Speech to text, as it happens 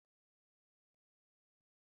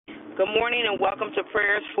Good morning and welcome to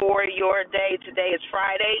Prayers for Your Day. Today is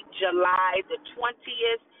Friday, July the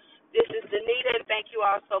 20th. This is Danita, and thank you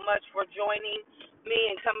all so much for joining me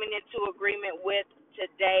and coming into agreement with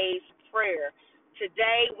today's prayer.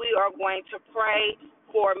 Today we are going to pray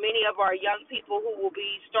for many of our young people who will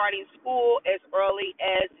be starting school as early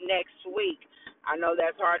as next week. I know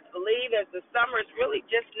that's hard to believe as the summer is really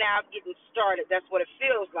just now getting started. That's what it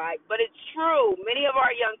feels like, but it's true. Many of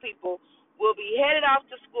our young people will be headed off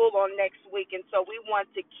to school on next week, and so we want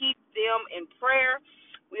to keep them in prayer.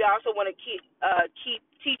 We also want to keep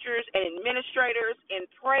teachers and administrators in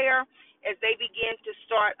prayer as they begin to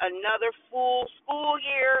start another full school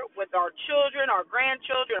year with our children, our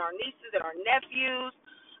grandchildren, our nieces, and our nephews,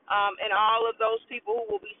 and all of those people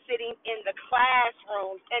who will be sitting in the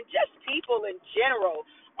classrooms, and just people in general,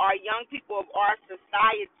 our young people of our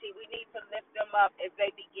society. We need to lift them up as they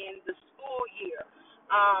begin the school year.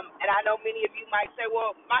 And I know many of you might say,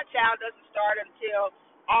 well, my child doesn't start until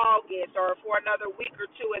August or for another week or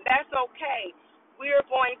two, and that's okay. We're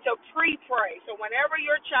going to pre-pray. So whenever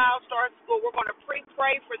your child starts school, we're going to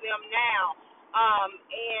pre-pray for them now.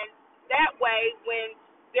 And that way, when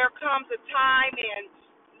there comes a time and,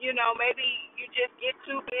 maybe you just get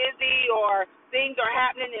too busy or things are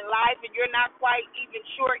happening in life and you're not quite even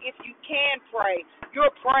sure if you can pray,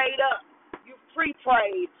 you're prayed up. You've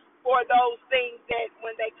pre-prayed for those things that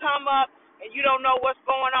when they come up and you don't know what's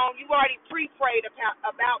going on, you've already pre-prayed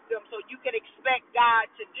about them so you can expect God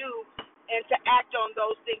to do and to act on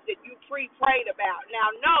those things that you pre-prayed about. Now,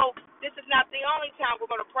 no, this is not the only time we're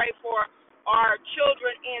going to pray for our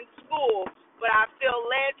children in school, but I feel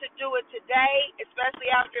led to do it today,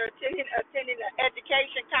 especially after attending an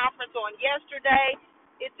education conference on yesterday.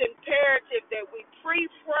 It's imperative that we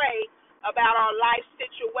pre-pray about our life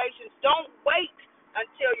situations. Don't wait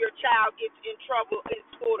until your child gets in trouble in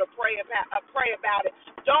school to pray about it.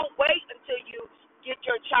 Don't wait until you get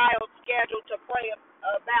your child scheduled to pray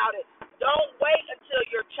about it. Don't wait until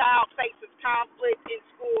your child faces conflict in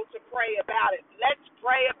school to pray about it. Let's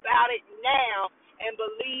pray about it now and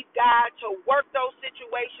believe God to work those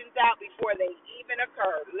situations out before they even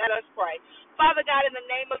occur. Let us pray. Father God, in the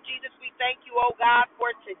name of Jesus, we thank you, oh God,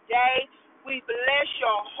 for today. We bless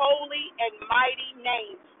your holy and mighty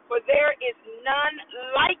name. For there is none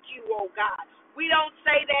like you, oh God. We don't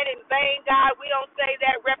say that in vain, God. We don't say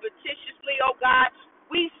that repetitiously, oh God.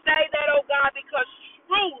 We say that, oh God, because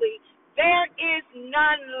truly there is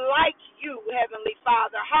none like you, Heavenly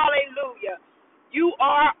Father. Hallelujah. You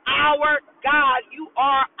are our God. You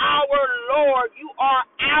are our Lord. You are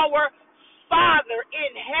our Father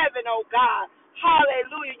in heaven, oh God.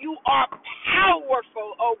 Hallelujah. You are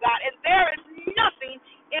powerful, oh God. And there is nothing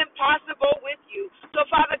impossible with you. So,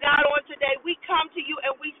 Father God, on today, we come to you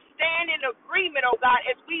and we stand in agreement, oh God,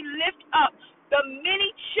 as we lift up the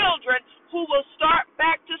many children who will start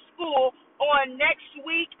back to school on next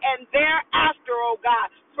week and thereafter, oh God,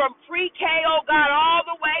 from pre-K, oh God, all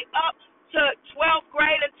the way up to 12th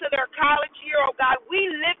grade into their college year, oh God. We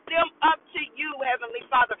lift them up to you, Heavenly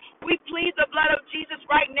Father. We plead the blood of Jesus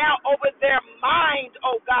right now over their mind,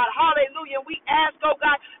 oh God. Hallelujah. We ask, oh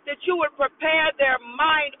God, that you would prepare their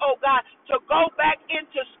mind, oh God, to go back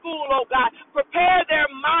into school, oh God. Prepare their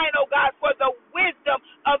mind, oh God, for the wisdom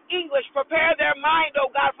of English. Prepare their mind, oh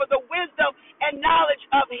God, for the wisdom and knowledge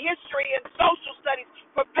of history and social studies.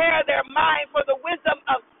 Prepare their mind for the wisdom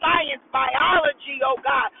of science, biology, oh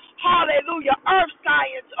God. Hallelujah. Earth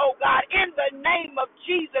science, oh God. In the name of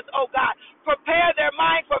Jesus, oh God. Prepare their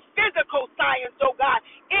mind for physical science, oh God.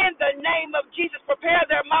 In the name of Jesus. Prepare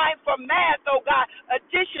their mind for math, oh God.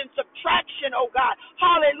 Addition, subtraction, oh God.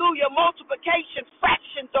 Hallelujah. Multiplication,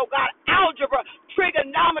 fractions, oh God. Algebra,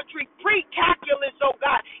 trigonometry, pre-calculus, oh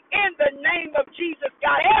God. In the name of Jesus,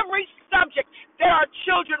 God. Every subject that our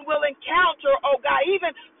children will encounter, oh God.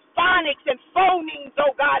 Even phonics and phonemes,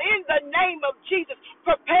 oh God. In the name of Jesus.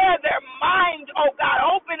 Prepare their mind, oh God.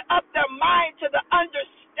 Open up their mind to the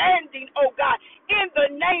understanding, oh God. In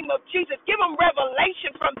the name of Jesus. Give them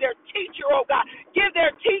revelation from their teacher, oh God. Give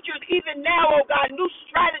their teachers even now, oh God, new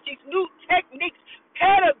strategies, new techniques,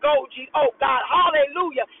 pedagogy, oh God.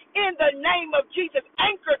 Hallelujah. In the name of Jesus.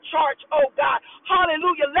 Anchor charts, oh God.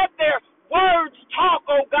 Hallelujah. Let their words talk,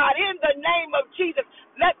 oh God. In the name of Jesus.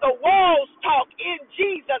 Let the walls talk in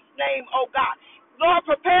Jesus' name, oh God. Lord,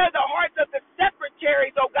 prepare the hearts of the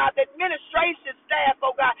secretaries, oh God, the administration staff,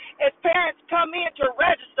 oh God, as parents come in to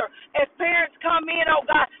register, as parents come in, oh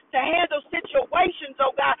God, to handle situations,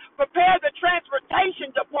 oh God. Prepare the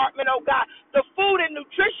transportation department, oh God, the food and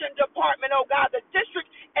nutrition department, oh God, the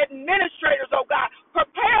district administrators, oh God.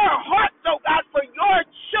 Prepare hearts, oh God, for your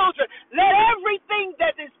children. Let everything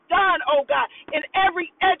that is done, oh God, in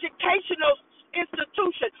every education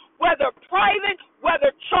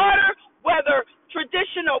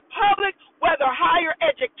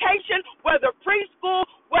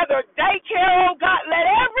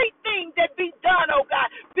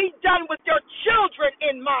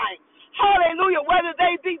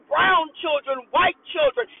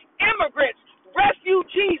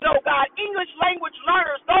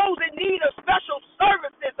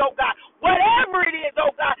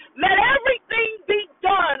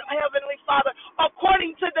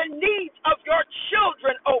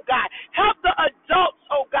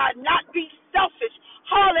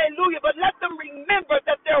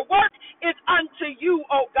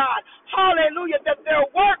hallelujah, that their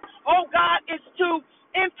work, oh God, is to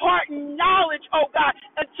impart knowledge, oh God,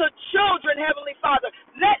 to children, Heavenly Father.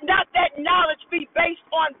 Let not that knowledge be based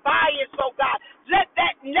on bias, oh God. Let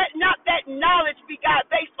not that knowledge be, God,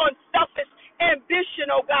 based on selfish ambition,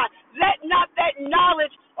 oh God. Let not that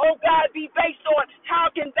knowledge, oh God, be based on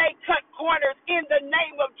how can they cut corners in the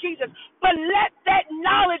name of Jesus. But let that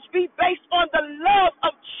knowledge be based on the love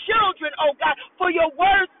of children, oh God. For your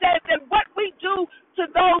word says that what we do to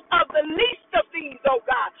those of the least of these, oh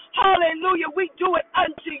God, hallelujah, we do it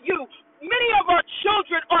unto you. Many of our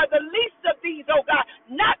children are the least of these, oh God,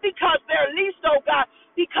 not because they're least, oh God,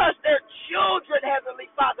 because they're children, Heavenly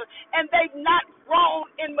Father, and they've not grown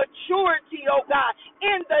in maturity, oh God,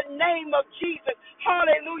 in the name of Jesus.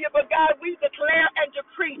 Hallelujah. But God, we declare and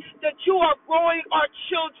decree that you are growing our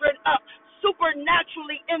children up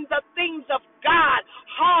supernaturally in the things of God.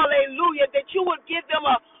 Hallelujah. That you would give them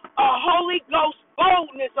a Holy Ghost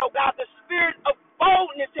boldness, oh God, the spirit of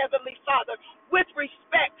boldness, Heavenly Father, with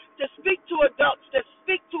respect, to speak to adults, to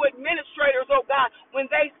speak to administrators, oh God, when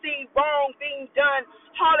they see wrong being done,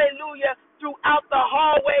 hallelujah, throughout the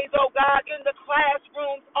hallways, oh God, in the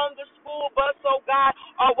classrooms, on the school bus, oh God,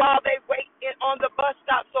 or while they wait on the bus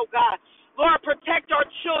stops, oh God. Lord, protect our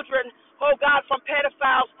children, oh God, from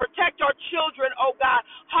pedophiles. Protect our children, oh God,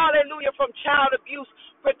 hallelujah, from child abuse.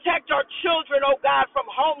 Protect our children, oh God, from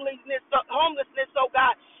homelessness, oh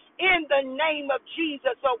God, in the name of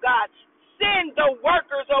Jesus, oh God. Send the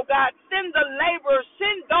workers, oh God. Send the laborers.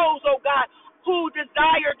 Send those, oh God, who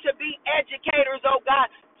desire to be educators, oh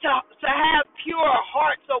God, to have pure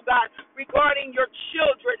hearts, oh God, regarding your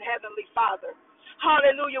children, Heavenly Father.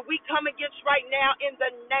 Hallelujah. We come against right now in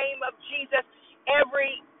the name of Jesus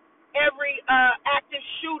every active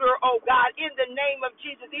shooter, oh God, in the name of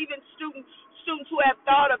Jesus, even students who have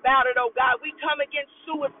thought about it, oh God. We come against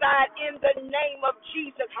suicide in the name of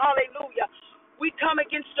Jesus. Hallelujah. We come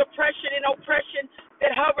against depression and oppression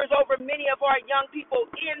that hovers over many of our young people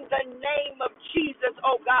in the name of Jesus,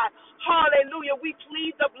 oh God. Hallelujah. We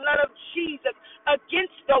plead the blood of Jesus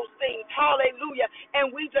against those things. Hallelujah. And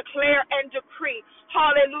we declare and decree,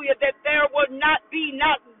 hallelujah, that there will not be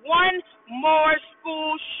not one more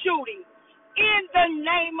school shooting in the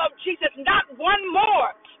name of Jesus. Not one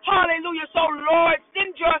more. Hallelujah. So, Lord,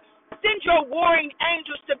 send your warring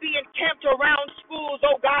angels to be encamped around schools,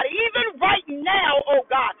 oh God. Even right now, oh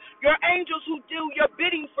God, your angels who do your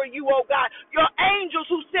bidding for you, oh God. Your angels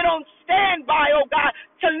who sit on standby, oh God,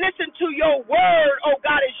 to listen to your word, oh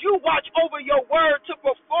God, as you watch over your word to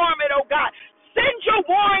perform it, oh God. Send your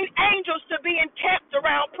warring angels to be encamped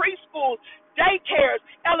around preschools, daycares,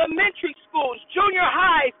 elementary schools, junior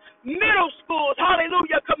highs, middle schools,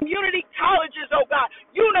 hallelujah, community colleges, oh God,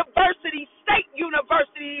 universities, state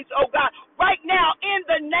universities, oh God, right now in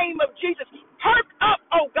the name of Jesus. Perk up,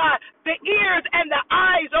 oh God, the ears and the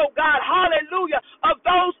eyes, oh God, hallelujah, of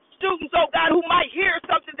those students, oh God, who might hear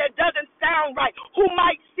something that doesn't sound right, who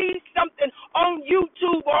might see something on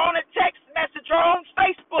YouTube or on a text message or on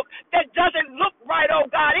Facebook that doesn't look right, oh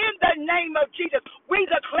God. In the name of Jesus, we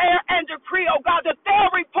declare and decree, oh God, that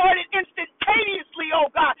they'll report it instantaneously,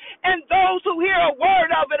 oh God, and those who hear a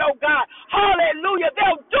word of it, oh God, hallelujah,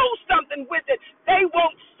 they'll do something with it. They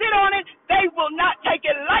won't sit on it. They will not take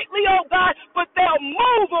it lightly, oh God, but they'll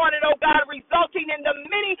move on it, oh God, resulting in the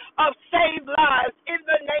many of saved lives in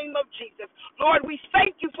the name of Jesus. Lord, we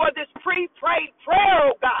thank you for this pre-prayed prayer,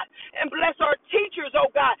 oh God, and bless our teachers, oh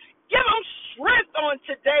God. Give them strength on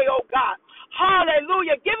today, oh God.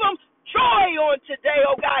 Hallelujah. Give them joy on today,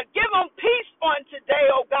 oh God. Give them peace on today,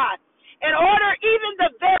 oh God. And order even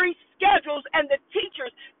the very schedules and the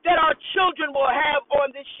teachers that our children will have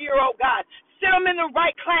on this year, oh God. Sit them in the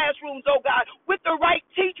right classrooms, oh God, with the right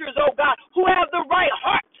teachers, oh God, who have the right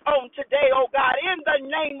hearts on today, oh God, in the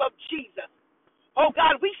name of Jesus. Oh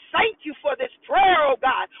God, we thank you for this prayer, oh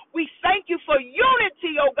God. We thank you for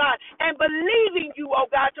unity, oh God, and believing you,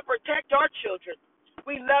 oh God, to protect our children.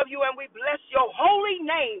 We love you and we bless your holy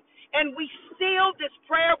name. And we seal this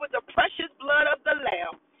prayer with the precious blood of the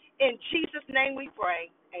Lamb. In Jesus' name we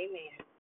pray. Amen.